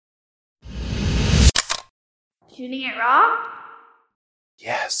Shooting it raw?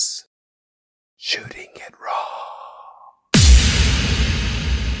 Yes. Shooting it raw.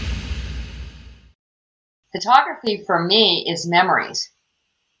 Photography for me is memories.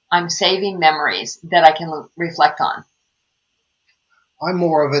 I'm saving memories that I can reflect on. I'm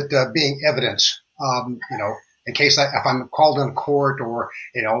more of it being evidence, in case if I'm called in court or,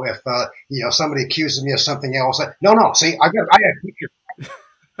 if, somebody accuses me of something else. See, I got a picture.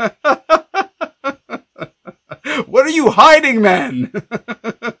 What are you hiding, man?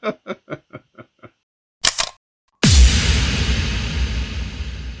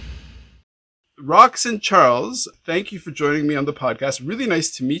 Rox and Charles, thank you for joining me on the podcast. Really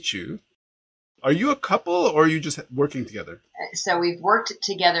nice to meet you. Are you a couple or are you just working together? So we've worked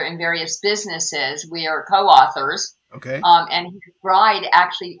together in various businesses. We are co-authors. Okay. And his bride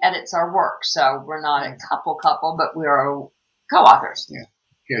actually edits our work. So we're not a couple, but we're co-authors. Yeah.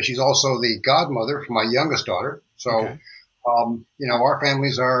 Yeah, she's also the godmother for my youngest daughter. So, Okay. Our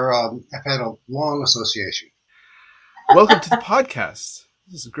families have had a long association. Welcome to the podcast.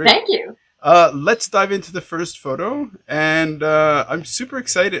 This is great. Thank you. Let's dive into the first photo, and I'm super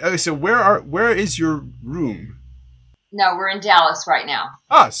excited. Okay, so where is your room? No, we're in Dallas right now.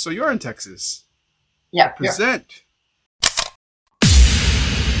 So you're in Texas. Yeah. Present.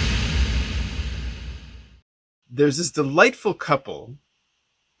 There's this delightful couple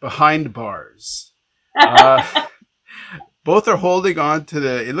behind bars. Both are holding on to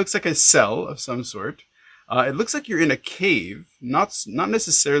it looks like a cell of some sort. It looks like you're in a cave, not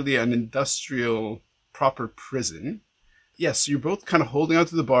necessarily an industrial proper prison. Yes, so you're both kind of holding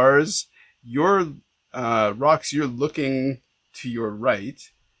onto the bars. Rox, you're looking to your right,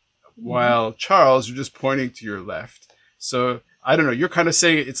 while Charles, you're just pointing to your left. So I don't know. You're kind of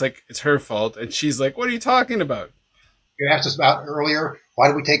saying it's her fault, and she's like, "What are you talking about?" You asked us about earlier. Why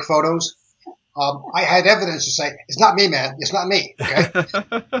do we take photos? I had evidence to say it's not me, man. It's not me. Okay.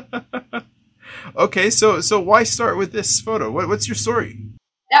 Okay, so why start with this photo? What's your story?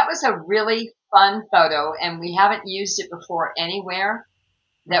 That was a really fun photo, and we haven't used it before anywhere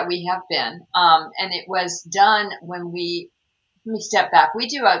that we have been. And it was done when let me step back. We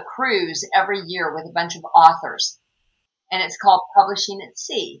do a cruise every year with a bunch of authors, and it's called Publishing at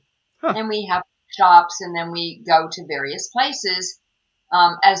Sea. Huh. And we have shops, and then we go to various places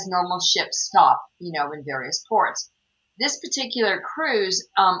as normal ships stop, in various ports. This particular cruise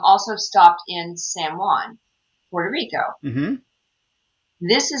also stopped in San Juan, Puerto Rico. Mm-hmm.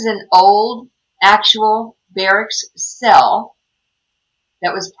 This is an old, actual barracks cell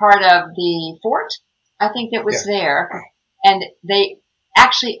that was part of the fort, I think, that was there. And they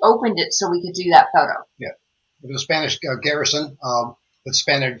actually opened it so we could do that photo. Yeah. It was a Spanish garrison that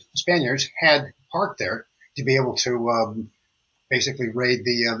Spaniards had parked there to be able to basically raid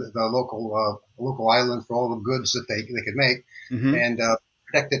the local island for all the goods that they could make, Mm-hmm. and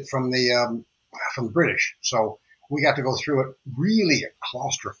protect it from the British. So we got to go through it, really a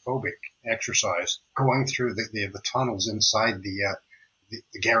claustrophobic exercise, going through the tunnels inside the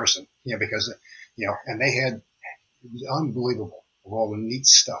garrison, because and they had, it was unbelievable of all the neat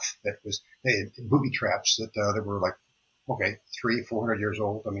stuff they had booby traps that were like 300-400 years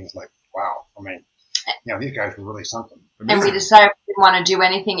old. I mean, it's like, wow. I mean, these guys were really something. Amazing. And we decided we didn't want to do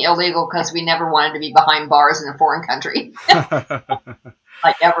anything illegal because we never wanted to be behind bars in a foreign country.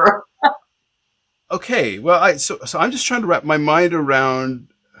 Like ever. Okay, well, so I'm just trying to wrap my mind around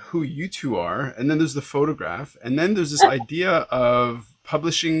who you two are, and then there's the photograph, and then there's this idea of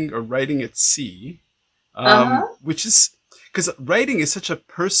publishing or writing at sea, which is, because writing is such a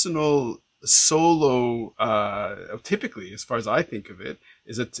personal solo, typically, as far as I think of it,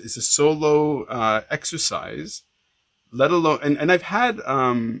 is a solo exercise, let alone, and I've had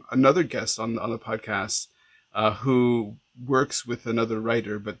another guest on the podcast who works with another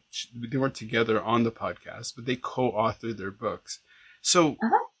writer, but they weren't together on the podcast, but they co-authored their books. So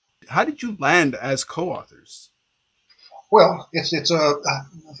how did you land as co-authors? Well, it's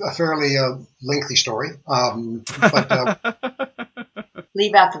a fairly lengthy story, but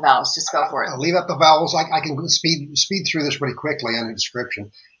leave out the vowels. Just go for it. Leave out the vowels. I can speed through this pretty quickly on the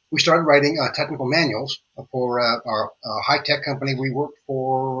description. We started writing technical manuals for our high-tech company we worked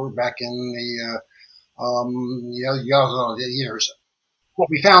for back in the years. What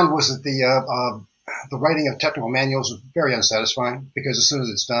we found was that the writing of technical manuals is very unsatisfying, because as soon as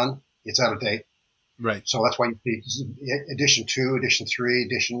it's done, it's out of date. Right. So that's why you see edition 2, edition 3,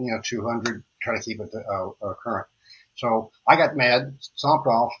 edition 200, try to keep it current. So I got mad, stomped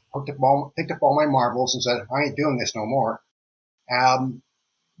off, picked up all my marbles and said, I ain't doing this no more.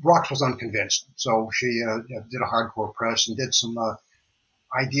 Rox was unconvinced. So she did a hardcore press and did some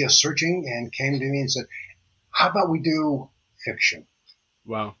idea searching and came to me and said, how about we do fiction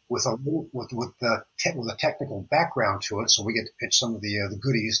Wow. with a technical background to it, so we get to pitch some of the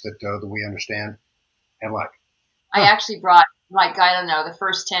goodies that we understand and like. I actually brought, like, I don't know, the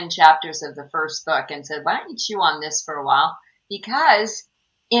first 10 chapters of the first book and said, why don't you chew on this for a while? Because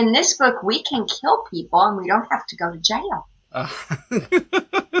in this book, we can kill people and we don't have to go to jail.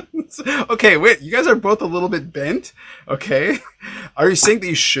 Okay, wait, you guys are both a little bit bent. Okay. Are you saying that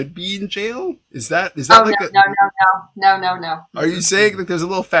you should be in jail? Is that Oh, like no. Are you saying that there's a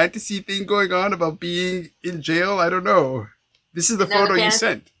little fantasy thing going on about being in jail? I don't know. This is the photo you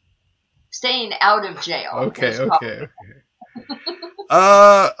sent. Staying out of jail. Okay.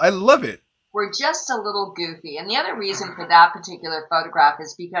 I love it. We're just a little goofy. And the other reason for that particular photograph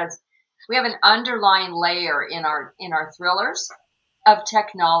is because we have an underlying layer in our thrillers of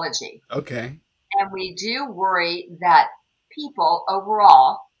technology. Okay. And we do worry that people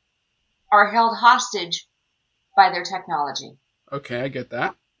overall are held hostage by their technology. Okay, I get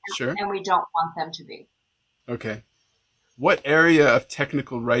that. Sure. And we don't want them to be. Okay. What area of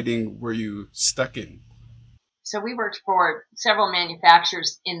technical writing were you stuck in? So we worked for several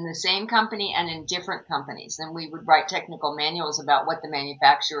manufacturers in the same company and in different companies. And we would write technical manuals about what the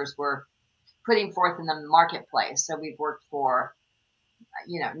manufacturers were putting forth in the marketplace. So we've worked for,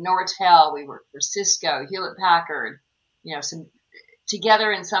 Nortel, we worked for Cisco, Hewlett Packard, some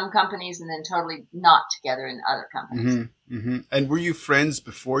together in some companies and then totally not together in other companies. Mm-hmm, mm-hmm. And were you friends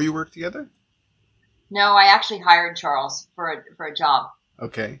before you worked together? No, I actually hired Charles for a job.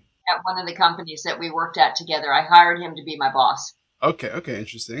 Okay. At one of the companies that we worked at together. I hired him to be my boss. Okay,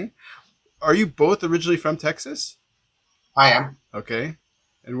 interesting. Are you both originally from Texas? I am. Okay.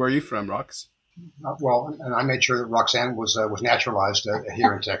 And where are you from, Rox? Well, and I made sure that Roxanne was naturalized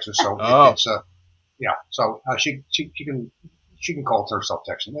here in Texas. So So she can call herself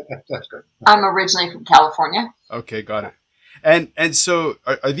Texan. That's good. I'm originally from California. Okay, got it. And so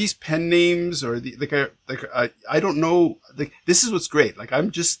are these pen names or I don't know. Like, this is what's great. Like,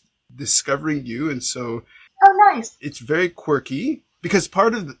 I'm just discovering you, and so nice. It's very quirky because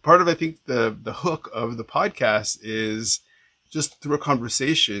part of I think the hook of the podcast is just through a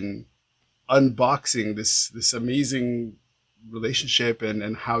conversation unboxing this amazing relationship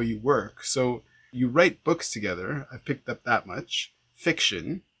and how you work. So you write books together. I've picked up that much.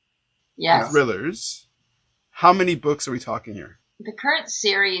 Fiction. Yes. Thrillers. How many books are we talking here? The current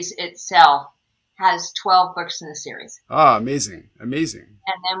series itself has 12 books in the series. Ah, amazing. And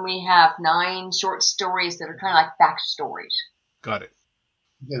then we have 9 short stories that are kind of like backstories. Got it.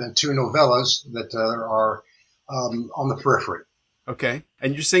 And then 2 novellas that are on the periphery. Okay.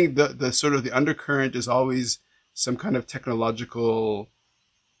 And you're saying the sort of the undercurrent is always some kind of technological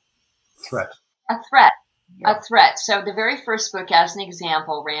threat. A threat. Yeah. A threat. So the very first book, as an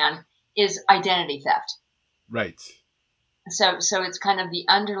example, Rand, is identity theft. Right. So it's kind of the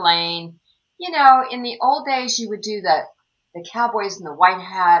underlying, in the old days you would do the cowboys in the white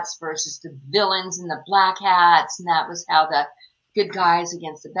hats versus the villains in the black hats, and that was how the good guys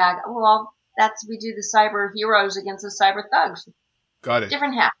against the bad. Well, we do the cyber heroes against the cyber thugs. Got it.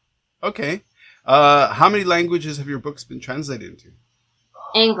 Different hat. Okay. How many languages have your books been translated into?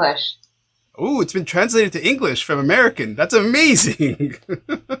 English. Oh, it's been translated to English from American. That's amazing.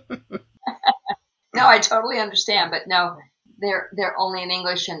 No, I totally understand, but no, they're only in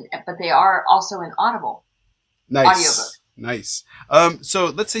English, but they are also in Audible. Nice. Nice. So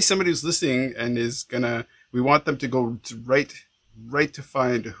let's say somebody who's listening and is we want them to go to right to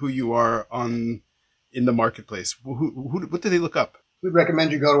find who you are in the marketplace. What do they look up? We'd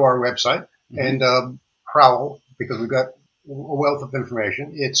recommend you go to our website and prowl, because we've got a wealth of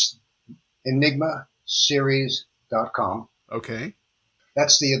information. It's enigmaseries.com. Okay.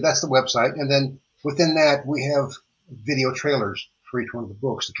 That's the website. And then within that, we have video trailers for each one of the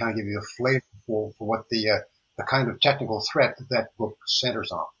books to kind of give you a flavor for what the kind of technical threat that book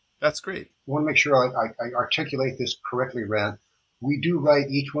centers on. That's great. I want to make sure I articulate this correctly, Rand. We do write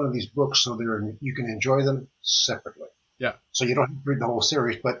each one of these books so you can enjoy them separately. Yeah. So you don't have to read the whole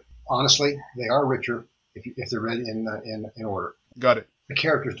series, but honestly, they are richer if they're read in order. Got it. The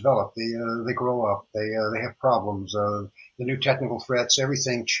characters develop. They grow up. They have problems. The new technical threats.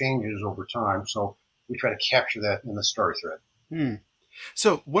 Everything changes over time. So we try to capture that in the story thread.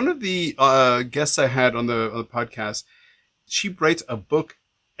 So one of the guests I had on the podcast, she writes a book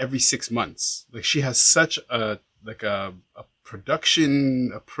every 6 months. Like, she has such a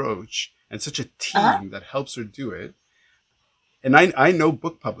production approach and such a team that helps her do it. And I know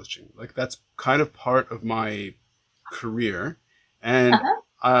book publishing. Like, that's kind of part of my career. And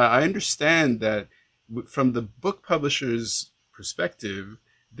I understand that from the book publisher's perspective,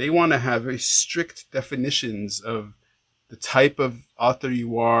 they want to have very strict definitions of the type of author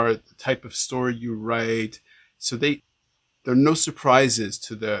you are, the type of story you write. So there are no surprises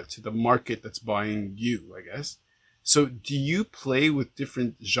to the market that's buying you, I guess. So do you play with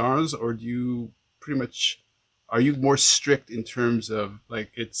different genres, or do you pretty much, are you more strict in terms of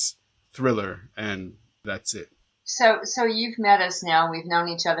like it's thriller and that's it? So you've met us now. We've known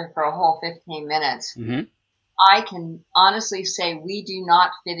each other for a whole 15 minutes. Mm-hmm. I can honestly say we do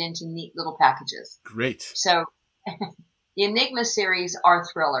not fit into neat little packages. Great. So the Enigma series are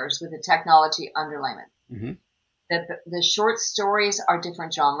thrillers with a technology underlayment. Mm-hmm. The short stories are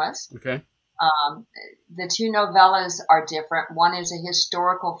different genres. Okay. The two novellas are different. One is a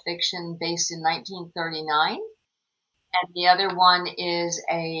historical fiction based in 1939, and the other one is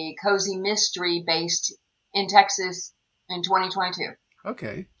a cozy mystery based in Texas in 2022.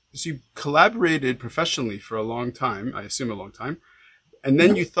 Okay. So you collaborated professionally for a long time, I assume a long time. And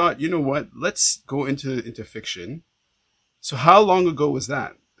then you thought, you know what, let's go into fiction. So how long ago was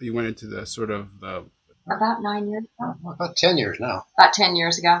that you went into the sort of the... About 9 years ago. About 10 years now. About 10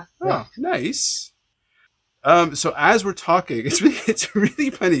 years ago. Oh, nice. So as we're talking, it's really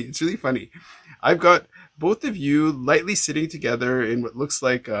funny. It's really funny. I've got both of you lightly sitting together in what looks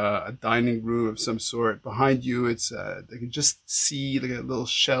like a dining room of some sort. Behind you, it's I can just see like little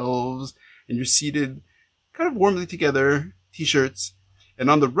shelves, and you're seated kind of warmly together, t-shirts. And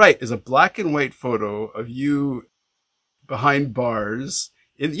on the right is a black and white photo of you behind bars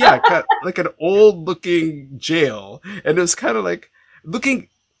in, like an old looking jail. And it was kind of like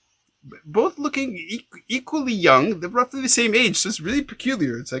both looking equally young. They're roughly the same age. So it's really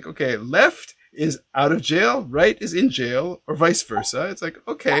peculiar. It's like, okay, left is out of jail, right is in jail, or vice versa. It's like,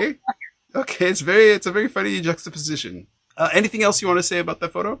 okay. It's a very funny juxtaposition. Anything else you want to say about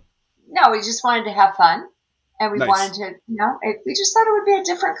that photo? No, we just wanted to have fun. And we Nice. wanted to, we just thought it would be a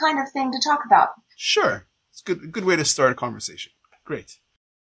different kind of thing to talk about. Sure. It's a good way to start a conversation. Great.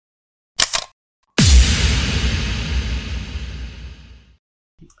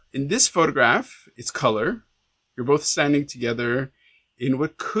 In this photograph, it's color. You're both standing together in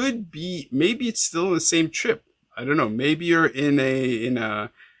what could be, maybe it's still the same trip. I don't know. Maybe you're in a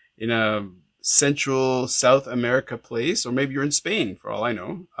Central South America place, or maybe you're in Spain, for all I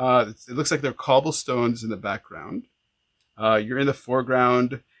know. It looks like there are cobblestones in the background. You're in the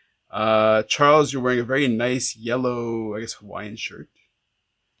foreground. Charles, you're wearing a very nice yellow, I guess, Hawaiian shirt.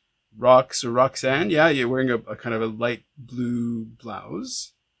 Roxanne, yeah, you're wearing a kind of a light blue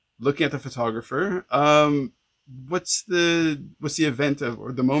blouse. Looking at the photographer, what's the event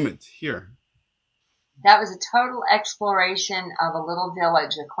or the moment here? That was a total exploration of a little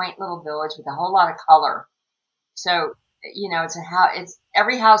village, a quaint little village with a whole lot of color. So,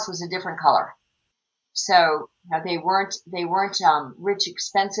 every house was a different color. So, they weren't rich,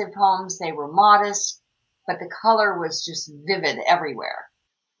 expensive homes. They were modest, but the color was just vivid everywhere.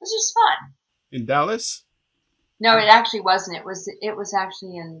 It was just fun. In Dallas? No, it actually wasn't. It was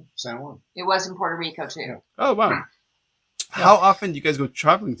actually in San Juan. It was in Puerto Rico too. Yeah. Oh, wow. How often do you guys go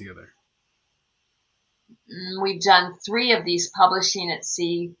traveling together? We've done 3 of these publishing at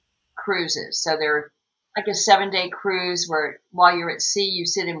sea cruises. So they're like a 7-day cruise where while you're at sea, you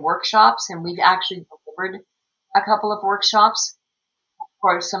sit in workshops, and we've actually delivered a couple of workshops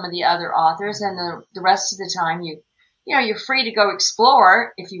for some of the other authors. And the rest of the time you're free to go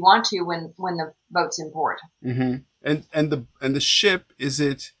explore if you want to when the boat's in port. Mm-hmm. And the ship,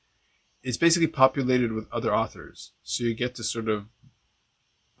 it's basically populated with other authors, so you get to sort of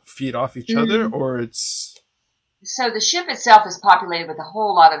feed off each other, or it's... So the ship itself is populated with a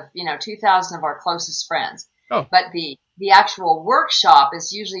whole lot of 2,000 of our closest friends. Oh. But the actual workshop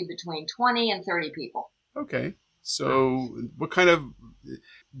is usually between 20 and 30 people. Okay. So what kind of...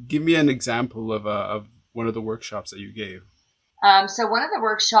 Give me an example of one of the workshops that you gave. So one of the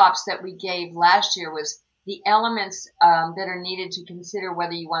workshops that we gave last year was the elements that are needed to consider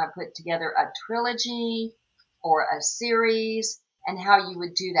whether you want to put together a trilogy or a series, and how you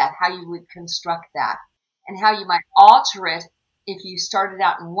would do that, how you would construct that, and how you might alter it if you started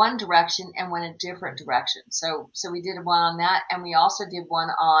out in one direction and went a different direction. So we did one on that, and we also did one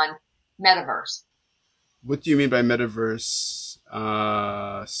on metaverse. What do you mean by metaverse?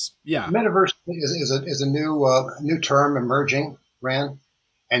 Yeah. Metaverse is a new term emerging, Rand,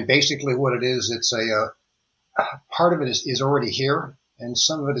 and basically what it is, it's a part of it is already here, and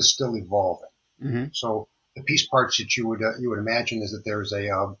some of it is still evolving. Mm-hmm. So the piece parts that you would imagine is that there's a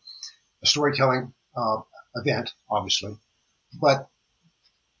storytelling event, obviously, but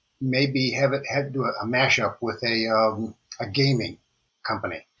maybe have do a mashup with a gaming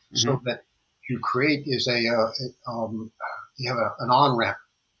company, so that you create is you have an on-ramp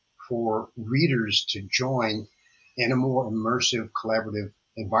for readers to join in a more immersive, collaborative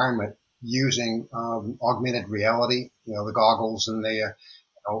environment using augmented reality, the goggles and the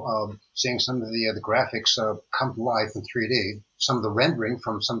seeing some of the graphics come to life in 3D, some of the rendering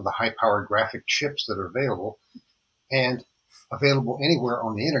from some of the high-powered graphic chips that are available, and available anywhere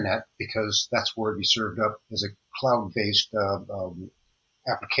on the internet because that's where it'd be served up as a cloud-based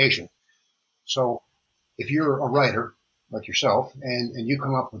application. So if you're a writer like yourself and you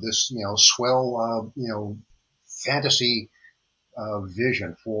come up with this, swell, fantasy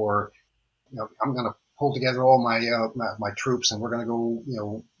vision for, I'm going to pull together all my troops and we're going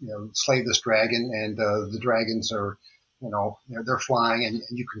to go, slay this dragon, and the dragons are, they're flying, and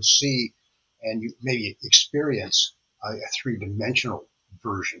you can see and you maybe experience a three-dimensional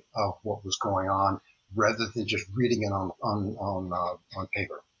version of what was going on rather than just reading it on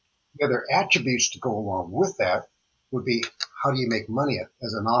paper. The other attributes to go along with that would be, how do you make money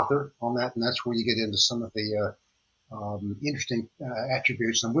as an author on that? And that's where you get into some of the interesting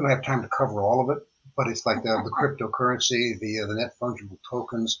attributes. And we don't have time to cover all of it, but it's like the cryptocurrency, the net fungible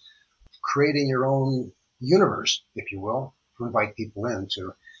tokens, creating your own universe, if you will, to invite people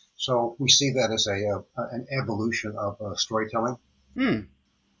into. So we see that as an evolution of storytelling.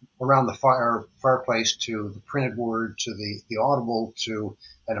 Around the fireplace, to the printed word, to the audible, to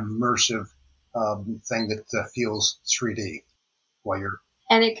an immersive thing that feels 3D while you're.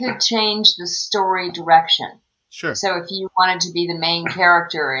 And it could change the story direction. Sure. So if you wanted to be the main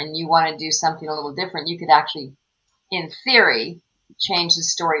character and you want to do something a little different, you could actually, in theory, change the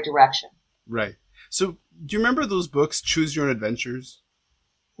story direction. Right. So do you remember those books, Choose Your Own Adventures?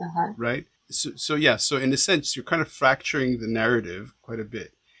 Uh-huh. Right? So in a sense, you're kind of fracturing the narrative quite a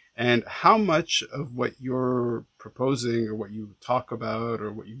bit. And how much of what you're proposing or what you talk about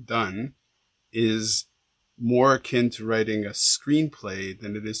or what you've done is more akin to writing a screenplay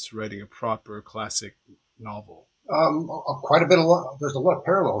than it is to writing a proper classic novel? Quite a bit. There's a lot of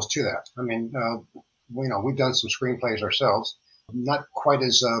parallels to that. I mean, we've done some screenplays ourselves, not quite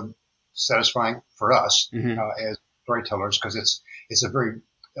as satisfying for us as storytellers, because it's a very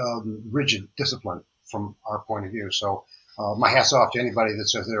rigid discipline from our point of view. So my hat's off to anybody that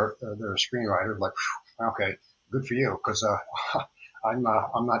says they're a screenwriter. Like, okay, good for you, because I'm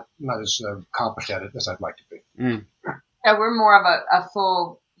not as accomplished at it as I'd like to be. So we're more of a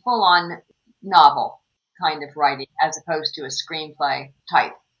full on novel kind of writing as opposed to a screenplay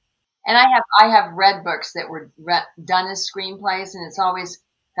type. And I have read books that were done as screenplays, and it's always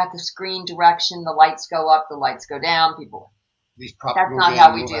got the screen direction. The lights go up, the lights go down. That's not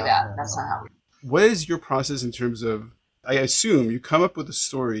how we do that. That's not how we. What is your process in terms of? I assume you come up with a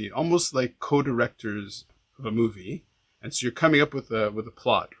story almost like co-directors of a movie, and so you're coming up with a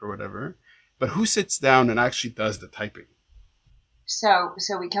plot or whatever. But who sits down and actually does the typing? So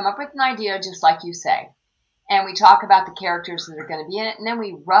we come up with an idea, just like you say, and we talk about the characters that are going to be in it, and then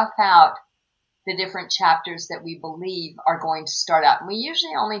we rough out the different chapters that we believe are going to start out. And we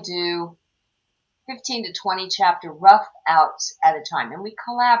usually only do 15 to 20 chapter rough outs at a time, and we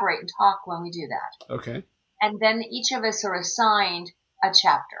collaborate and talk when we do that. Okay. And then each of us are assigned a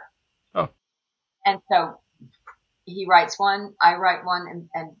chapter. Oh. And so he writes one, I write one,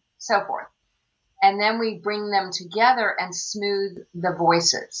 and so forth. And then we bring them together and smooth the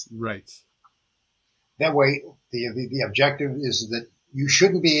voices. Right. That way, the objective is that you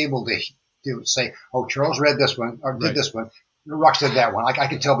shouldn't be able to say, oh, Charles read this one or did this one, Rox did that one. I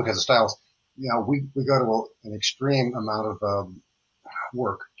can tell because of styles. We go to an extreme amount of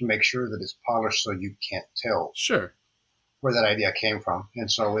work to make sure that it's polished so you can't tell where that idea came from.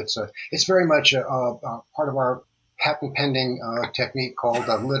 And so it's very much a part of our patent pending technique called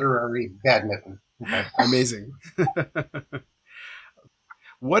literary badminton. Okay. Amazing.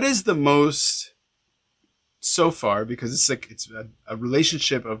 What is the most so far, because it's a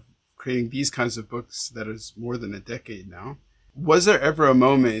relationship of creating these kinds of books that is more than a decade now. Was there ever a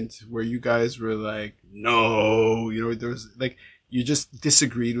moment where you guys were like, no, there was like, you just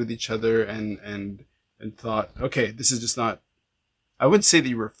disagreed with each other and thought, okay, this is just not, I wouldn't say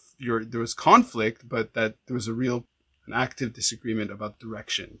that there was conflict, but that there was an active disagreement about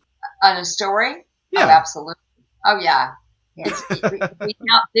direction. On a story? Yeah. Oh, absolutely. Oh, yeah. We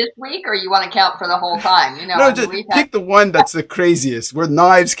count this week, or you want to count for the whole time? No, just pick the one that's the craziest, where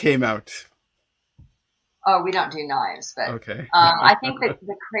knives came out. Oh, we don't do knives, but okay. I think that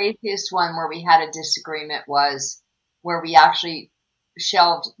the craziest one where we had a disagreement was where we actually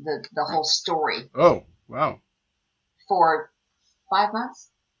shelved the whole story. Oh, wow. For 5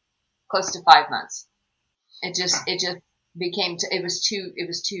 months, close to 5 months. It just became it was too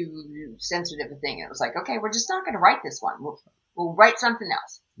sensitive a thing. It was like, okay, we're just not going to write this one. We'll we'll write something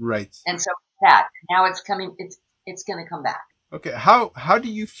else. Right. And so that now it's coming. It's going to come back. Okay. How do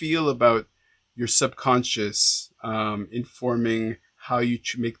you feel about your subconscious informing how you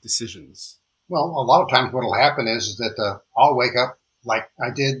make decisions? Well, a lot of times what will happen is that I'll wake up like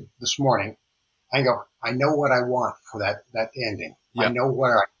I did this morning. I go, I know what I want for that ending. Yeah. I know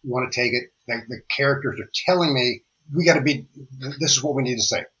where I want to take it. The characters are telling me this is what we need to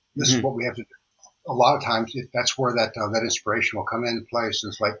say. This is what we have to do. A lot of times that's where that inspiration will come in place.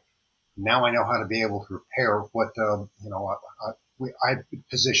 It's like, now I know how to be able to repair what, I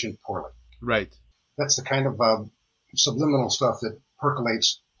positioned poorly. Right. That's the kind of subliminal stuff that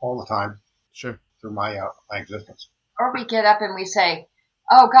percolates all the time. Sure. Through my existence. Or we get up and we say,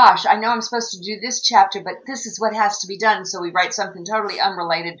 oh gosh, I know I'm supposed to do this chapter, but this is what has to be done. So we write something totally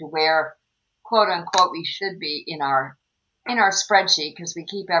unrelated to where, quote unquote, we should be in our spreadsheet, because we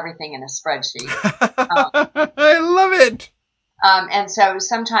keep everything in a spreadsheet. I love it. And so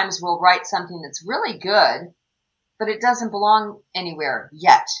sometimes we'll write something that's really good, but it doesn't belong anywhere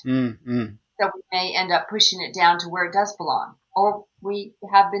yet. Mm-hmm. So we may end up pushing it down to where it does belong. Or we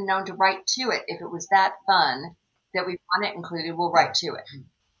have been known to write to it. If it was that fun that we want it included, we'll write to it.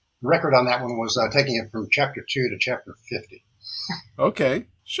 The record on that one was taking it from chapter 2 to chapter 50. Okay,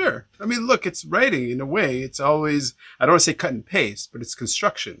 sure. I mean, look, it's writing in a way. It's always, I don't want to say cut and paste, but it's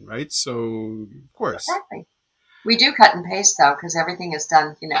construction, right? So, of course. Exactly. We do cut and paste, though, because everything is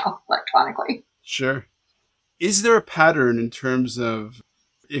done, electronically. Sure. Is there a pattern in terms of,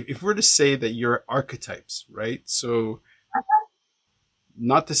 if we're to say that you're archetypes, right? So,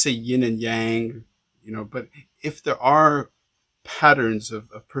 not to say yin and yang, but if there are patterns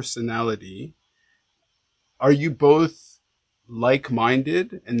of personality, are you both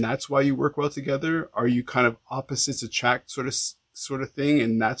like-minded and that's why you work well together? Are you kind of opposites attract sort of thing,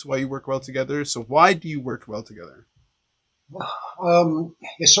 and that's why you work well together? So why do you work well together?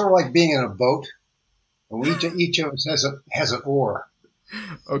 It's sort of like being in a boat, and each of us has an oar.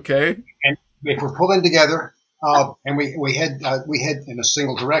 Okay. And if we're pulling together, and we head in a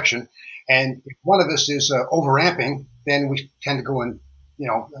single direction, and if one of us is overamping, then we tend to go in,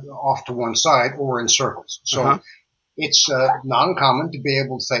 off to one side or in circles. So it's not uncommon to be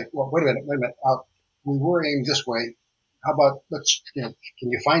able to say, well, wait a minute, we were aimed this way. How about can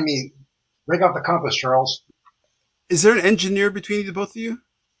you find me, break out the compass, Charles? Is there an engineer between the both of you?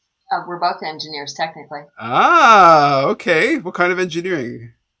 We're both engineers, technically. Ah, okay. What kind of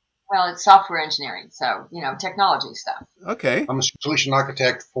engineering? Well, it's software engineering, so, technology stuff. Okay. I'm a solution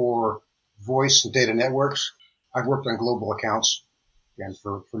architect for voice and data networks. I've worked on global accounts, again,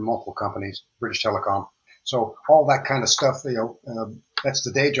 for multiple companies, British Telecom. So all that kind of stuff, that's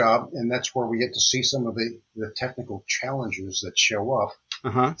the day job, and that's where we get to see some of the technical challenges that show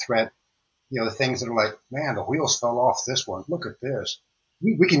up. Threat, the things that are like, man, the wheels fell off this one. Look at this.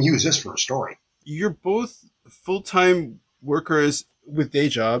 We can use this for a story. You're both full-time workers with day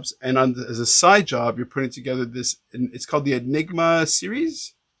jobs, and as a side job, you're putting together this, and it's called the Enigma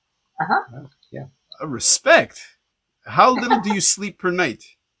series? Yeah. Respect. How little do you sleep per night?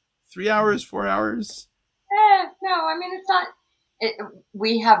 3 hours, 4 hours? No, I mean, it's not.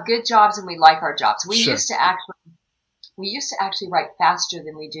 We have good jobs and we like our jobs. We used to actually write faster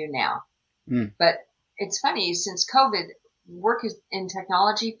than we do now. But it's funny, since COVID, work in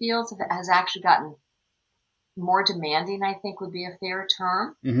technology fields has actually gotten more demanding, I think would be a fair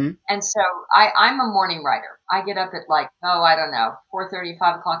term. And so I'm a morning writer. I get up at 4:30,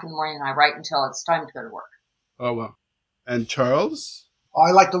 5 o'clock in the morning, and I write until it's time to go to work. Oh, wow. And Charles?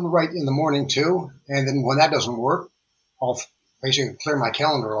 I like to write in the morning too, and then when that doesn't work, I'll basically clear my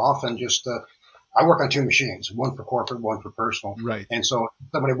calendar off and just I work on two machines, one for corporate, one for personal. Right. And so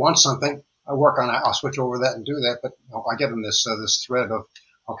if somebody wants something, I work on it. I'll switch over that and do that. But I give them this thread of,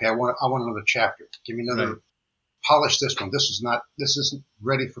 okay, I want another chapter. Give me another. Right. Polish this one. This isn't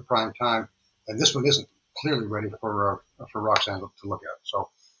ready for prime time, and this one isn't clearly ready for Roxanne to look at. So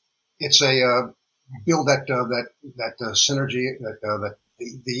it's a build that synergy, that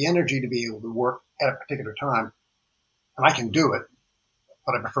the energy to be able to work at a particular time, and I can do it,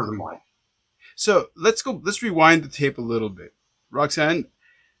 but I prefer the morning. So let's rewind the tape a little bit. Roxanne,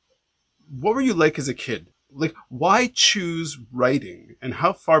 what were you like as a kid? Like, why choose writing, and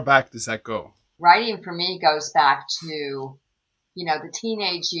how far back does that go? Writing for me goes back to, the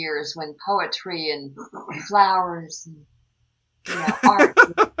teenage years when poetry and flowers and,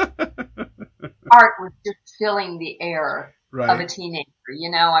 art was just filling the air of a teenager,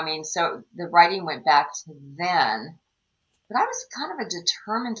 so the writing went back to then. But I was kind of a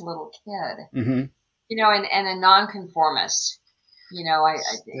determined little kid, and a nonconformist.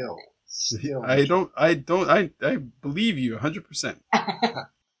 Still. I believe you 100%.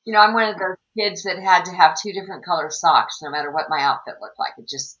 I'm one of those kids that had to have two different color socks no matter what my outfit looked like.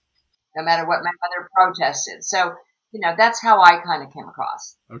 No matter what my mother protested. So, that's how I kind of came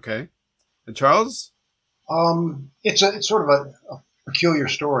across. Okay. And Charles? It's sort of a peculiar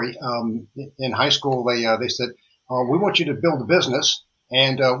story. In high school, they said, we want you to build a business,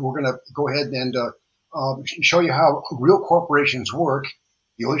 and we're going to go ahead and show you how real corporations work.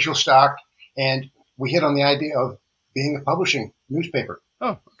 You'll issue stock, and we hit on the idea of being a publishing newspaper.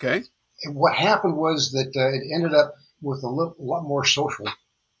 Oh, okay. And what happened was that it ended up with a lot more social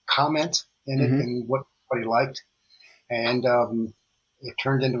comment in it than what everybody liked, and it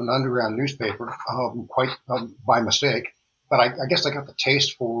turned into an underground newspaper quite by mistake. But I guess I got the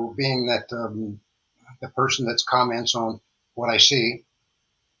taste for being that the person that comments on what I see.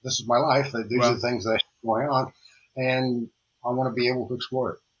 This is my life. These are the things that I see going on, and I want to be able to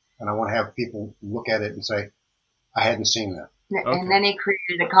explore it, and I want to have people look at it and say, "I hadn't seen that." Okay. And then he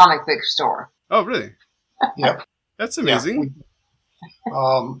created a comic book store. Oh, really? Yep. That's amazing.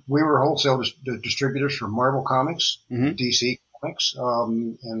 Yeah. We were wholesale distributors for Marvel Comics, DC Comics,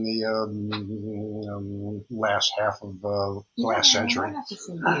 in the last half of the last century.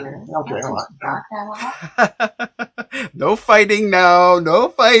 Okay, no fighting now. No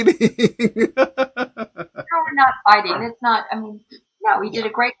fighting. No, we're not fighting. It's not. No, we did a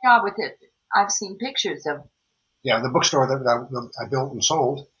great job with it. I've seen pictures of. Yeah, the bookstore that I built and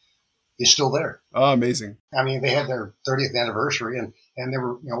sold is still there. Oh, amazing. They had their 30th anniversary and they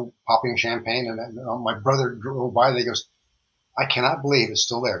were, popping champagne. And my brother drove by. He goes, I cannot believe it's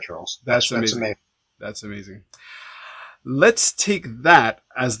still there, Charles. That's amazing. That's amazing. Let's take that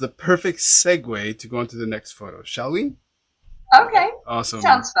as the perfect segue to go on to the next photo, shall we? Okay. Awesome.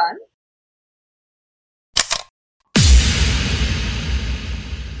 Sounds fun.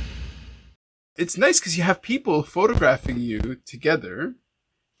 It's nice because you have people photographing you together.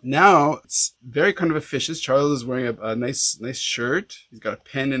 Now it's very kind of officious. Charles is wearing a nice shirt. He's got a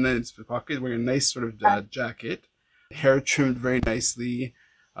pen in his pocket. He's wearing a nice sort of jacket. Hair trimmed very nicely.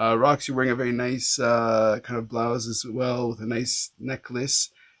 Rox, you're wearing a very nice kind of blouse as well with a nice necklace.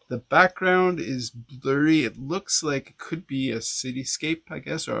 The background is blurry. It looks like it could be a cityscape, I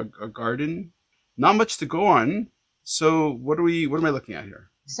guess, or a garden. Not much to go on. So what am I looking at here?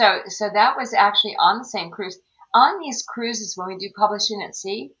 So that was actually on the same cruise. On these cruises, when we do publishing at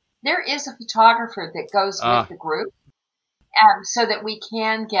sea, there is a photographer that goes with the group, so that we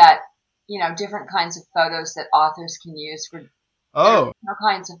can get, different kinds of photos that authors can use for all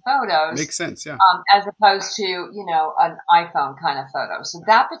kinds of photos. Makes sense, yeah. As opposed to, an iPhone kind of photo. So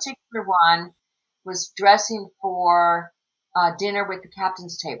that particular one was dressing for dinner with the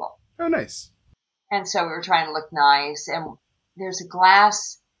captain's table. Oh, nice. And so we were trying to look nice, and there's a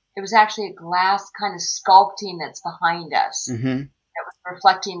glass. It was actually a glass kind of sculpting that's behind us that was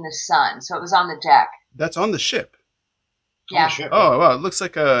reflecting the sun. So it was on the deck. That's on the ship. Yeah. Oh wow! It looks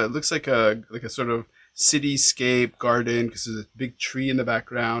like a sort of cityscape garden because there's a big tree in the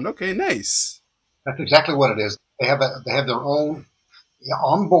background. Okay, nice. That's exactly what it is. They have their own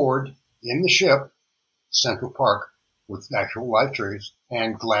on board in the ship Central Park with actual live trees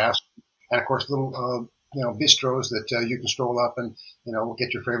and glass, and of course little bistros that you can stroll up and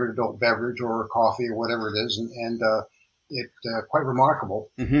get your favorite adult beverage or coffee or whatever it is, and it's quite remarkable,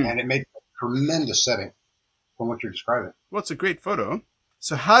 and it made a tremendous setting from what you're describing. Well, it's a great photo.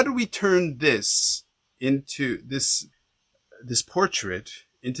 So how do we turn this into this portrait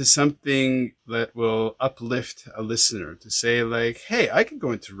into something that will uplift a listener to say like, hey, I can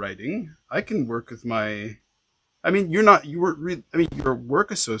go into writing. I can work with your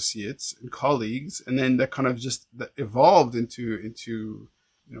work associates and colleagues, and then that kind of just that evolved into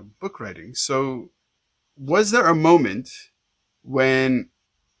book writing. So was there a moment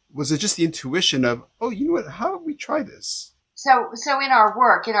was it just the intuition of, oh, you know what, how about we try this? So in our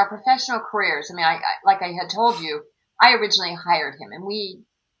work, in our professional careers, I like I had told you, I originally hired him and we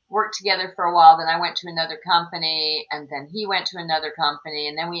worked together for a while. Then I went to another company and then he went to another company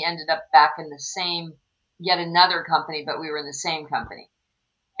and then we ended up back in yet another company, but we were in the same company.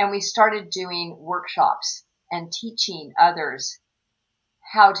 And we started doing workshops and teaching others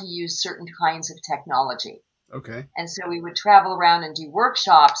how to use certain kinds of technology. Okay. And so we would travel around and do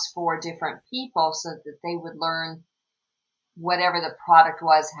workshops for different people so that they would learn whatever the product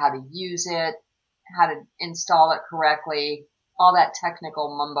was, how to use it, how to install it correctly, all that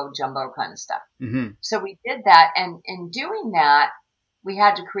technical mumbo jumbo kind of stuff. So we did that. And in doing that, we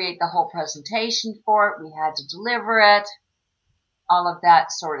had to create the whole presentation for it. We had to deliver it, all of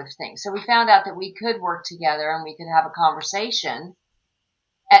that sort of thing. So we found out that we could work together and we could have a conversation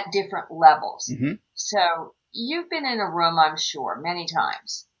at different levels. Mm-hmm. So you've been in a room, I'm sure, many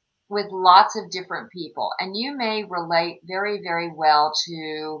times with lots of different people, and you may relate very, very well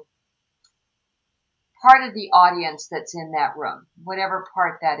to part of the audience that's in that room, whatever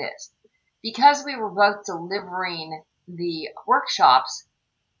part that is. Because we were both delivering the workshops,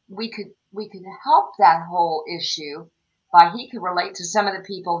 we could help that whole issue by he could relate to some of the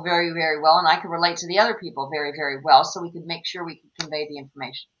people very, very well, and I could relate to the other people very, very well, so we could make sure we could convey the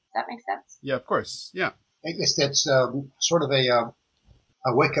information. Does that make sense? Yeah, of course. Yeah. I guess that's sort of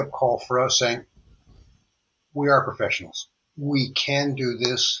a wake-up call for us saying, we are professionals. We can do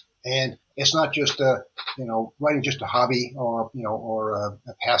this, and it's not just writing just a hobby or a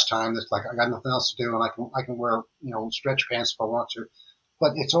pastime that's like I got nothing else to do and I can wear stretch pants if I want to,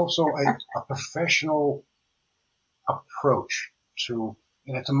 but it's also a professional approach to,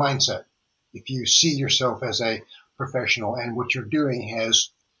 and it's a mindset. If you see yourself as a professional and what you're doing has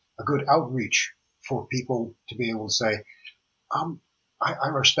a good outreach for people to be able to say, I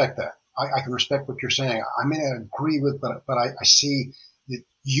respect that. I can respect what you're saying. I may not agree with, but I see that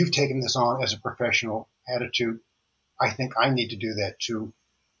you've taken this on as a professional attitude. I think I need to do that too.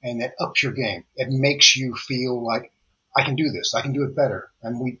 And that ups your game. It makes you feel like I can do this. I can do it better.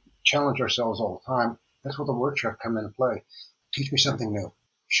 And we challenge ourselves all the time. That's where the workshop come into play. Teach me something new.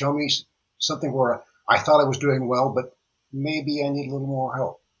 Show me something where I thought I was doing well, but maybe I need a little more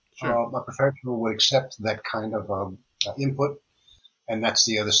help. Sure. A professional would accept that kind of input. And that's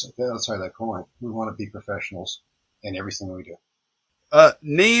the other side of that coin. We want to be professionals in everything we do.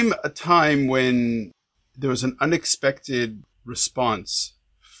 Name a time when there was an unexpected response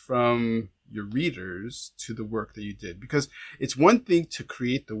from your readers to the work that you did. Because it's one thing to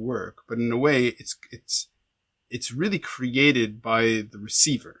create the work, but in a way, it's really created by the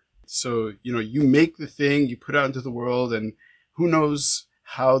receiver. So, you make the thing, you put it out into the world, and who knows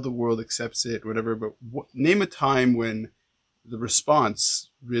how the world accepts it, whatever. But name a time when the response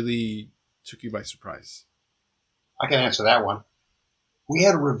really took you by surprise. I can answer that one. We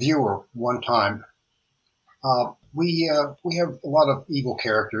had a reviewer one time. We have a lot of evil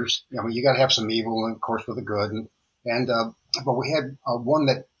characters. You got to have some evil, and of course with the good. But we had one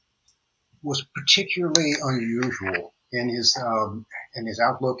that was particularly unusual in his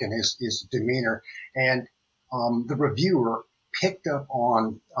outlook and his demeanor. And the reviewer picked up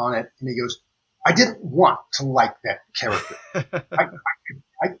on it, and he goes, I didn't want to like that character. But I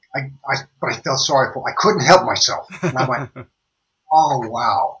felt sorry for him. I couldn't help myself. And I went, oh,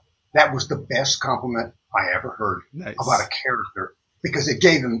 wow. That was the best compliment I ever heard about a character, because it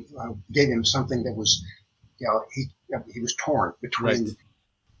gave him something that was, he was torn between. Right.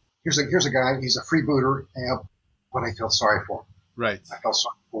 Here's a guy, he's a freebooter, but I felt sorry for him. Right. I felt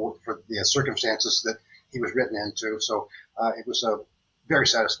sorry for the circumstances that he was written into. So it was a very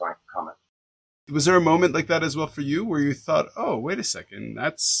satisfying comment. Was there a moment like that as well for you where you thought, oh, wait a second,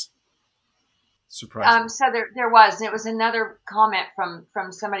 that's surprising? So there was, and it was another comment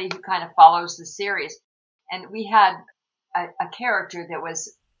from somebody who kind of follows the series. And we had a character that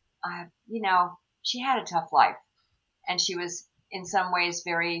was, she had a tough life, and she was in some ways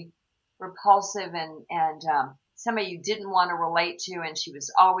very repulsive and somebody you didn't want to relate to. And she was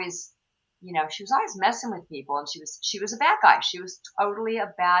always, she was always messing with people, and she was a bad guy. She was totally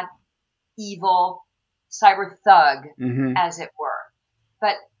a bad, evil cyber thug, mm-hmm. as it were.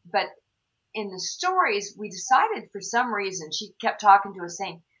 But in the stories, we decided for some reason, she kept talking to us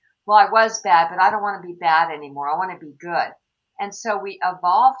saying, well, I was bad, but I don't want to be bad anymore. I want to be good. And so we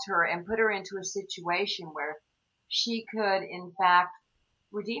evolved her and put her into a situation where she could, in fact,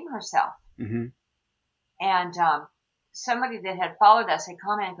 redeem herself. Mm-hmm. And somebody that had followed us had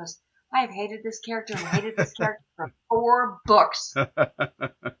commented and goes, I have hated this character and hated this character for 4 books.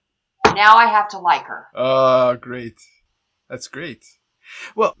 Now I have to like her. Oh, great. That's great.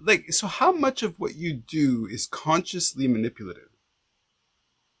 Well, so how much of what you do is consciously manipulative?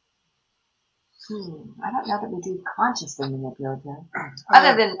 I don't know that we do consciously manipulative.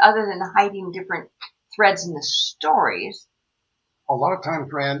 Other than hiding different threads in the stories. A lot of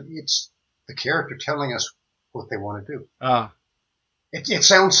times, Rand, it's the character telling us what they want to do. It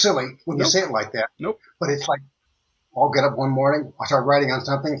sounds silly when you say it like that. Nope. But it's like, I'll get up one morning, I start writing on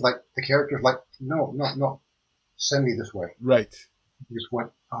something, it's like the character's like, no, send me this way. Right. Here's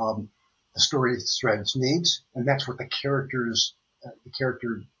what the story threads needs, and that's what the character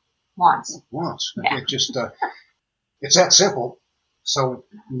wants. Yeah. It just it's that simple. So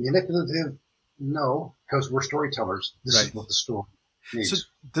manipulative, no, because we're storytellers. This is what the story needs. So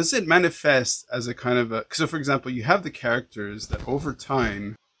does it manifest as a kind of so for example, you have the characters that over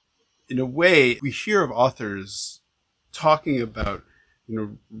time, in a way, we hear of authors talking about,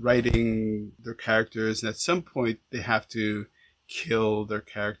 writing their characters, and at some point they have to kill their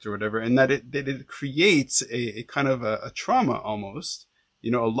character or whatever, and that it creates a kind of a trauma almost,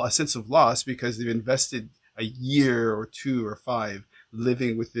 a sense of loss because they've invested a year or 2 or 5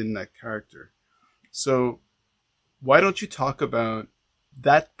 living within that character. So why don't you talk about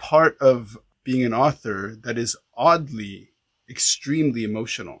that part of being an author that is oddly, extremely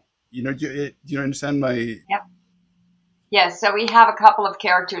emotional? Do you understand my... Yep. Yeah, so we have a couple of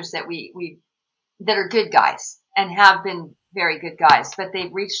characters that we that are good guys and have been very good guys, but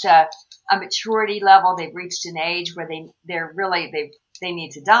they've reached a maturity level. They've reached an age where they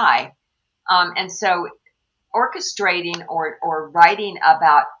need to die. And so orchestrating or writing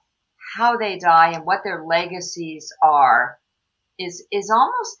about how they die and what their legacies are is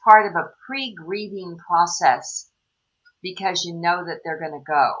almost part of a pre-grieving process because you know that they're going to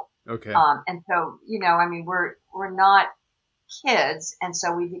go. Okay. And so, we're not kids, and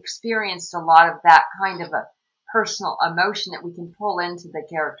so we've experienced a lot of that kind of a personal emotion that we can pull into the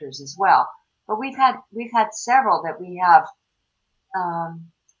characters as well. But we've had several that we have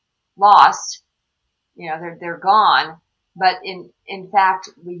lost. They're gone. But in fact,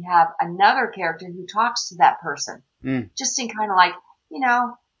 we have another character who talks to that person, just in kind of like,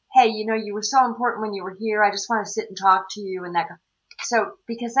 hey, you were so important when you were here. I just want to sit and talk to you, and that. So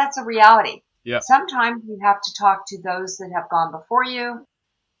because that's a reality. Yeah. Sometimes you have to talk to those that have gone before you.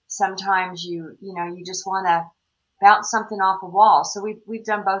 Sometimes you just want to bounce something off a wall. So we've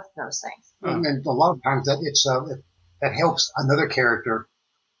done both of those things. And a lot of times that helps another character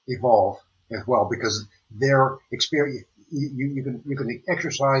evolve as well, because their experience, you can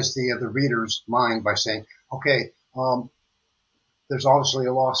exercise the reader's mind by saying, okay, there's obviously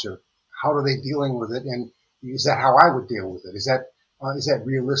a loss here. How are they dealing with it? And is that how I would deal with it? Is that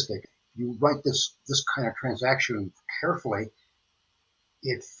realistic? You write this kind of transaction carefully,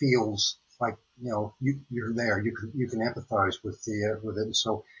 it feels like you're there. You can empathize with it. And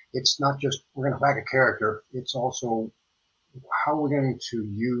so it's not just we're going to back a character. It's also how we're going to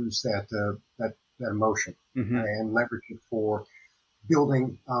use that emotion and leverage it for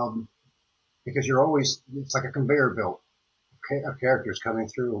building. Because it's like a conveyor belt of characters coming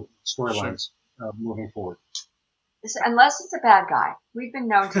through storylines moving forward. Unless it's a bad guy. We've been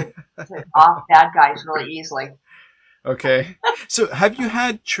known to off bad guys really easily. Okay. So have you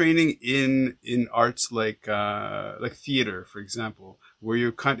had training in arts like theater, for example, where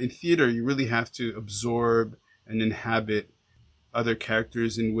in theater, you really have to absorb and inhabit other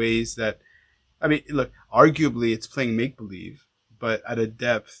characters in ways that, look, arguably it's playing make-believe, but at a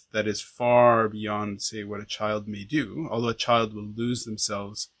depth that is far beyond, say, what a child may do, although a child will lose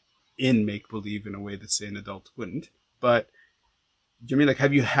themselves in make-believe in a way that, say, an adult wouldn't. But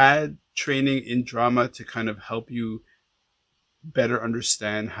have you had training in drama to kind of help you better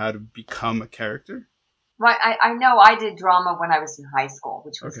understand how to become a character? Right. I know I did drama when I was in high school,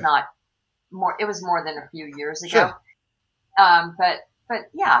 which was it was more than a few years ago. Sure. But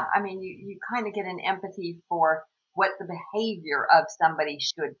yeah, you kind of get an empathy for what the behavior of somebody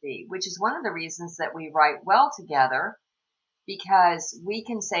should be, which is one of the reasons that we write well together, because we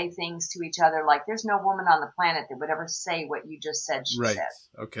can say things to each other like there's no woman on the planet that would ever say what you just said she said.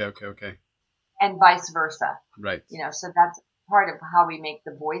 Okay. And vice versa. Right. So that's part of how we make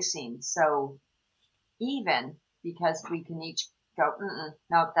the voicing so even, because we can each go,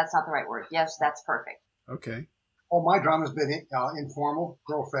 no, that's not the right word. Yes, that's perfect. Okay. Oh, my drama's been informal.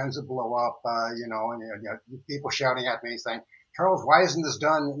 Girlfriends that blow up, and people shouting at me saying, "Charles, why isn't this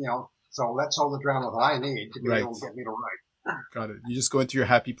done?" So that's all the drama that I need to be able to get me to write. Got it. You just go into your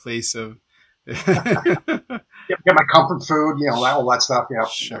happy place of get my comfort food, all that stuff. Yeah,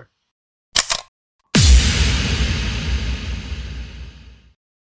 sure.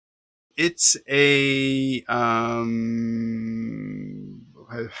 It's a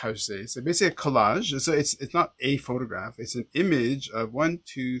how to say? It's basically a collage. So it's not a photograph. It's an image of 1,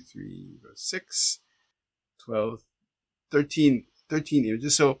 2, 3, 6, 12, 13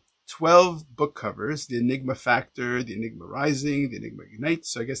 images. So 12 book covers: The Enigma Factor, The Enigma Rising, The Enigma Unite.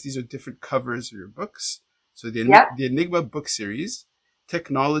 So I guess these are different covers of your books. So the Enigma book series,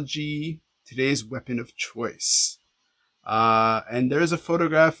 Technology, Today's Weapon of Choice. And there's a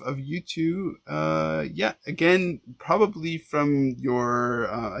photograph of you two. Again, probably from your,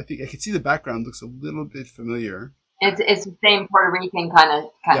 I think I can see the background looks a little bit familiar. It's the same Puerto Rican kind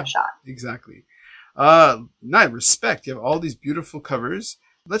of shot. Exactly. Respect. You have all these beautiful covers.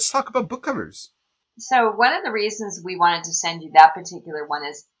 Let's talk about book covers. So one of the reasons we wanted to send you that particular one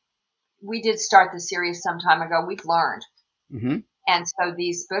is we did start the series some time ago. We've learned. Mm-hmm. And so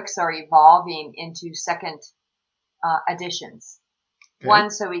these books are evolving into second editions. Okay.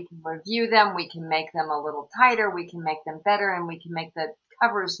 One, so we can review them, we can make them a little tighter, we can make them better, and we can make the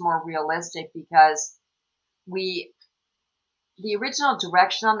covers more realistic because the original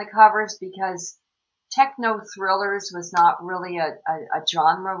direction on the covers, because techno thrillers was not really a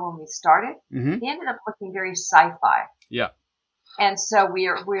genre when we started, Mm-hmm. they ended up looking very sci-fi. Yeah. And so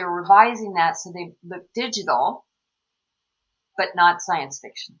we're revising that so they look digital, but not science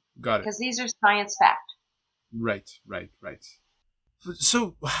fiction. Got it. Because these are science fact. Right.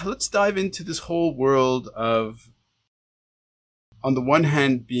 So let's dive into this whole world of, on the one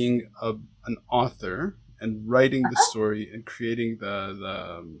hand, being an author and writing the story and creating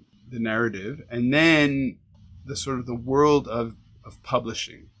the narrative, and then the sort of the world of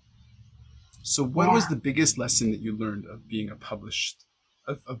publishing. So what was the biggest lesson that you learned of being a published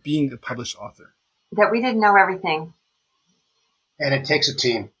author? That we didn't know everything. And it takes a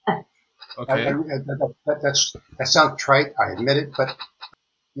team. Okay. That sounds trite. I admit it, but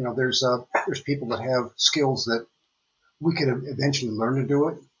there's people that have skills that we could eventually learn to do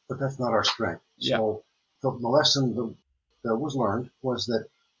it, but that's not our strength. Yeah. So the lesson that was learned was that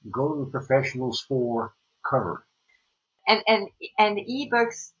go to the professionals for cover. And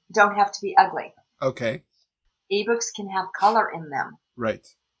ebooks don't have to be ugly. Okay. Ebooks can have color in them. Right.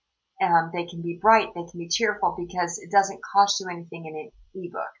 They can be bright. They can be cheerful because it doesn't cost you anything in an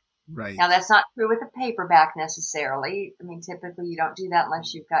ebook. Right. Now, that's not true with a paperback necessarily. I mean, typically you don't do that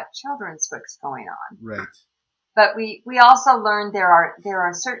unless you've got children's books going on. Right. But we also learned there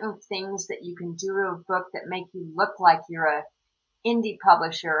are certain things that you can do to a book that make you look like you're a indie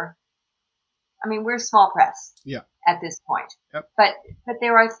publisher. I mean, we're small press. Yeah. At this point. Yep. But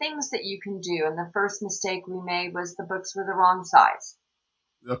there are things that you can do, and the first mistake we made was the books were the wrong size.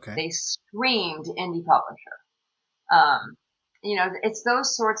 Okay. They screamed indie publisher. It's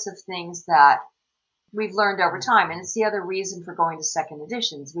those sorts of things that we've learned over time, and it's the other reason for going to second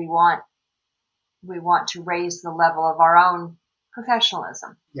editions. We want to raise the level of our own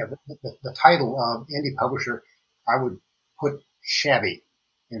professionalism. Yeah, the title indie publisher, I would put shabby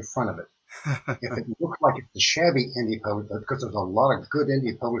in front of it. If it looked like it's a shabby indie publisher, because there's a lot of good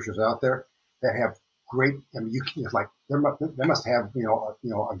indie publishers out there that have great. I mean, they must have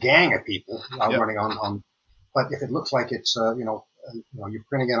a gang of people running on. But if it looks like it's you're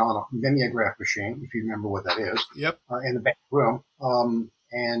printing it on a mimeograph machine, if you remember what that is. Yep. In the back room,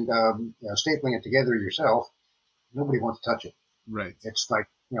 and stapling it together yourself, nobody wants to touch it. Right. It's like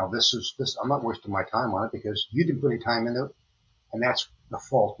this. I'm not wasting my time on it because you didn't put any time into it, and that's the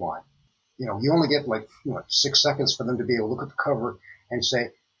fault line. You only get 6 seconds for them to be able to look at the cover and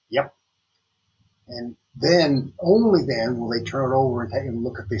say, yep. And then, only then, will they turn it over and take a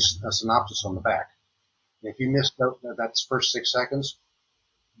look at the synopsis on the back. And if you missed that first 6 seconds,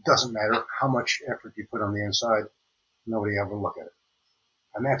 doesn't matter how much effort you put on the inside, nobody ever look at it.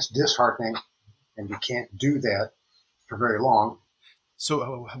 And that's disheartening, and you can't do that for very long.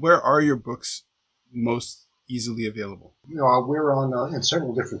 So where are your books most easily available? We're on in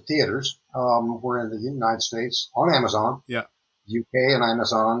several different theaters. We're in the United States on Amazon. Yeah. UK and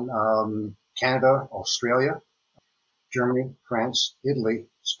Amazon, Canada, Australia, Germany, France, Italy,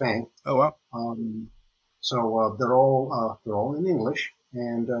 Spain. Oh wow. So they're all in English,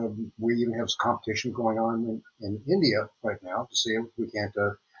 and we even have some competition going on in India right now to see if we can't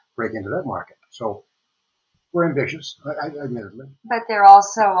break into that market. So we're ambitious, admittedly. But they're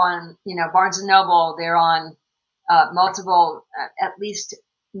also on, Barnes and Noble. They're on multiple, at least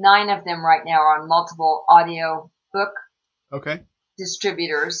 9 of them right now are on multiple audio book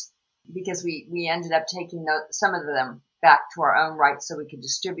distributors, because we ended up taking some of them back to our own rights so we could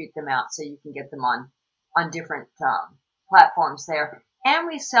distribute them out so you can get them on different platforms there. And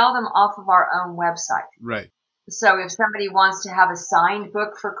we sell them off of our own website. Right. So if somebody wants to have a signed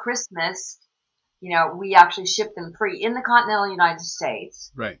book for Christmas, we actually ship them free in the continental United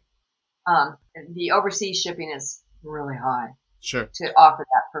States. Right. The overseas shipping is really high. Sure. To offer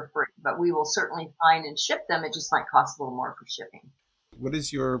that for free, but we will certainly find and ship them. It just might cost a little more for shipping. What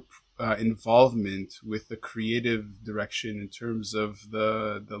is your involvement with the creative direction in terms of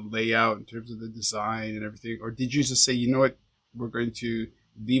the layout, in terms of the design and everything? Or did you just say, you know what, we're going to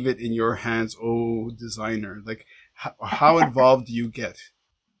leave it in your hands, oh designer? Like, how involved do you get?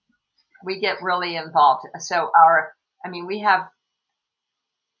 We get really involved. So we have.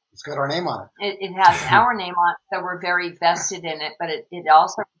 It's got our name on it. It has our name on it, so we're very vested in it, but it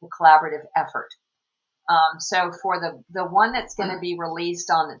also is a collaborative effort. So for the one that's going to be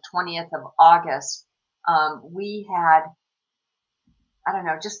released on the 20th of August, we had,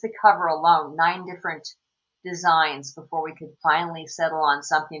 just the cover alone, 9 different designs before we could finally settle on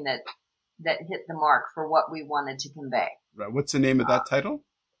something that hit the mark for what we wanted to convey. Right. What's the name of that title?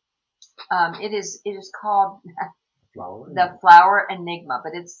 It is called Flower. The Flower Enigma,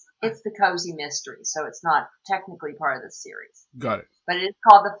 but it's the Cozy Mystery, so it's not technically part of the series. Got it. But it is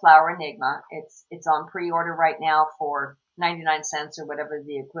called The Flower Enigma. It's on pre-order right now for 99 cents or whatever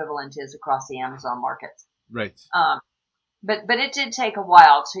the equivalent is across the Amazon market. Right. But it did take a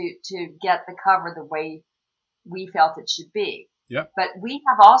while to get the cover the way we felt it should be. Yeah. But we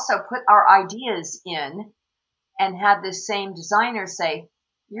have also put our ideas in and had this same designer say,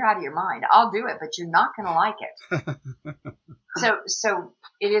 "You're out of your mind. I'll do it, but you're not going to like it." So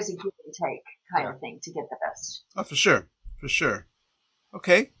it is a give and take kind of thing to get the best. Oh, for sure. For sure.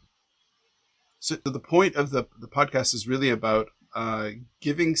 Okay. So the point of the podcast is really about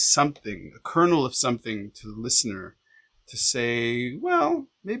giving something, a kernel of something to the listener to say, well,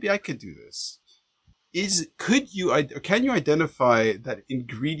 maybe I could do this. Can you identify that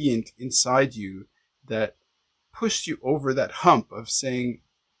ingredient inside you that pushed you over that hump of saying,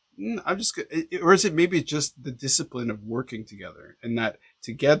 I'm just good, or is it maybe just the discipline of working together, and that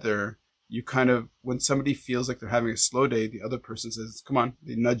together you kind of, when somebody feels like they're having a slow day, the other person says, come on,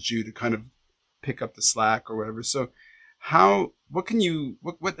 they nudge you to kind of pick up the slack or whatever. So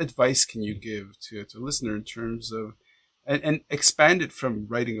what advice can you give to a listener in terms of, and expand it from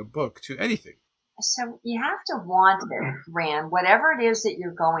writing a book to anything? So you have to want it, Rand, whatever it is that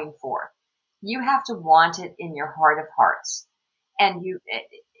you're going for. You have to want it in your heart of hearts. And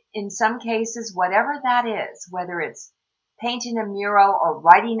in some cases, whatever that is, whether it's painting a mural or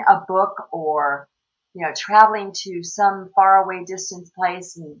writing a book or, traveling to some faraway distant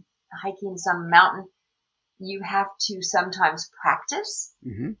place and hiking some mountain, you have to sometimes practice.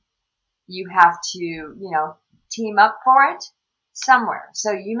 Mm-hmm. You have to, team up for it somewhere.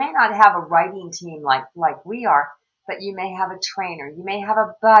 So you may not have a writing team like we are, but you may have a trainer. You may have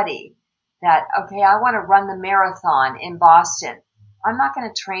a buddy that, okay, I want to run the marathon in Boston. I'm not going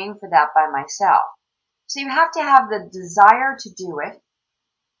to train for that by myself. So you have to have the desire to do it.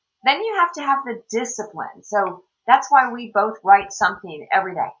 Then you have to have the discipline. So that's why we both write something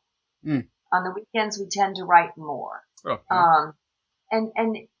every day. Mm. On the weekends, we tend to write more. Okay.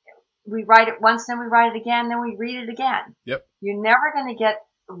 And we write it once, then we write it again, then we read it again. Yep. You're never going to get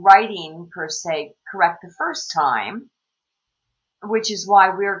writing per se correct the first time, which is why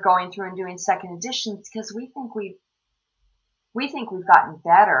we're going through and doing second editions, because we think we've gotten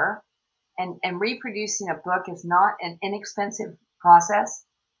better, and reproducing a book is not an inexpensive process.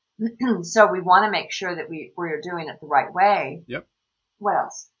 So we want to make sure that we're doing it the right way. Yep. What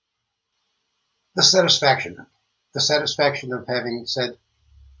else? The satisfaction of having said,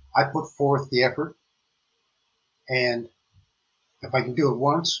 I put forth the effort, and if I can do it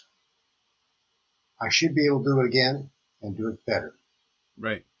once, I should be able to do it again and do it better.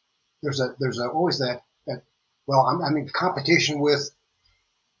 Right. There's always that, well, I'm in competition with,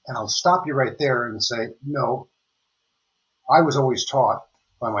 and I'll stop you right there and say, no, I was always taught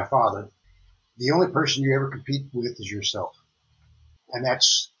by my father, the only person you ever compete with is yourself. And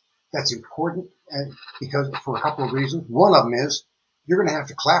that's important, and because for a couple of reasons. One of them is you're going to have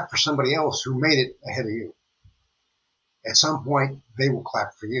to clap for somebody else who made it ahead of you. At some point, they will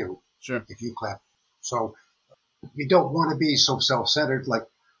clap for you. Sure. If you clap. So you don't want to be so self-centered, like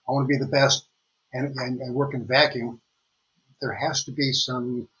I want to be the best and work in vacuum. There has to be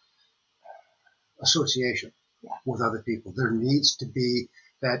some association with other people. There needs to be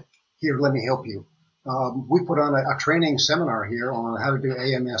that, here, let me help you. We put on a training seminar here on how to do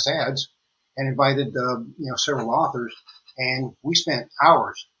AMS ads and invited several authors, and we spent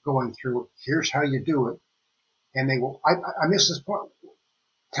hours going through, here's how you do it. And they will, I missed this part.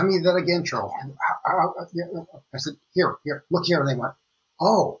 Tell me that again, Charles. I said, here, look here. And they went,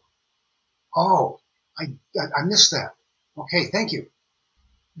 oh, I missed that. Okay, thank you.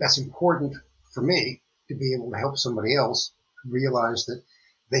 That's important for me to be able to help somebody else realize that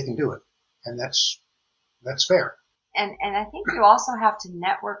they can do it. And that's fair. And I think you also have to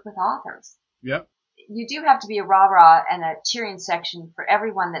network with authors. Yep. You do have to be a rah-rah and a cheering section for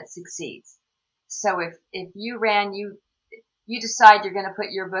everyone that succeeds. So if you decide you're going to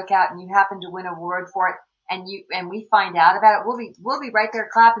put your book out and you happen to win an award for it, and we find out about it, we'll be right there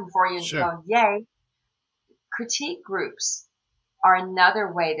clapping for you and going, yay. Critique groups are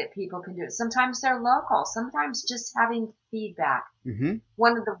another way that people can do it. Sometimes they're local. Sometimes just having feedback. Mm-hmm.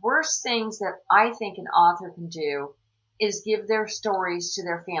 One of the worst things that I think an author can do is give their stories to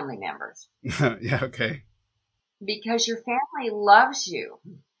their family members. Yeah, okay. Because your family loves you,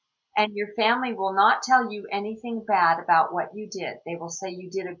 and your family will not tell you anything bad about what you did. They will say you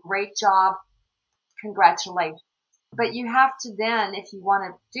did a great job.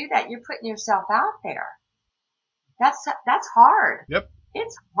 That's hard. Yep.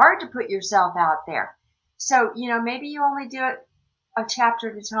 It's hard to put yourself out there. So, maybe you only do it a chapter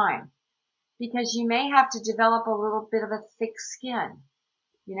at a time, because you may have to develop a little bit of a thick skin,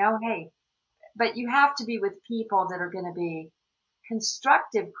 hey, but you have to be with people that are going to be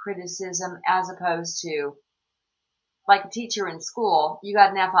constructive criticism, as opposed to like a teacher in school. You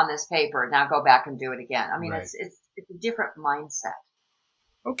got an F on this paper. Now go back and do it again. I mean, Right. it's a different mindset.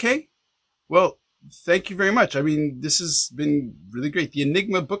 Okay. Well, thank you very much. I mean, this has been really great. The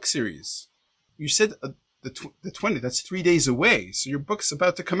Enigma book series. You said the 20th. That's 3 days away. So your book's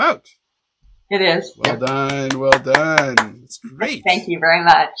about to come out. It is. Well done. Well done. It's great. Thank you very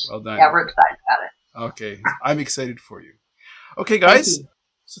much. Well done. Yeah, we're excited about it. Okay. I'm excited for you. Okay, guys.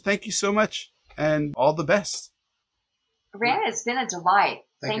 So thank you so much, and all the best. Rand, it's been a delight.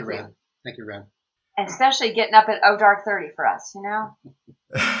 Thank you, Rand. Thank you, Rand. And especially getting up at dark 30 for us,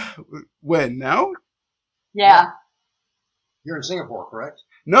 When? Now? Yeah. You're in Singapore, correct?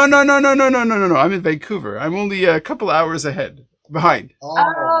 No. I'm in Vancouver. I'm only a couple hours behind. Oh,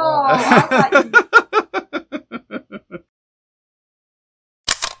 I thought you...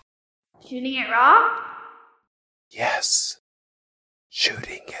 Shooting it raw? Yes.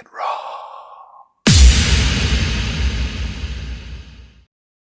 Shooting it raw.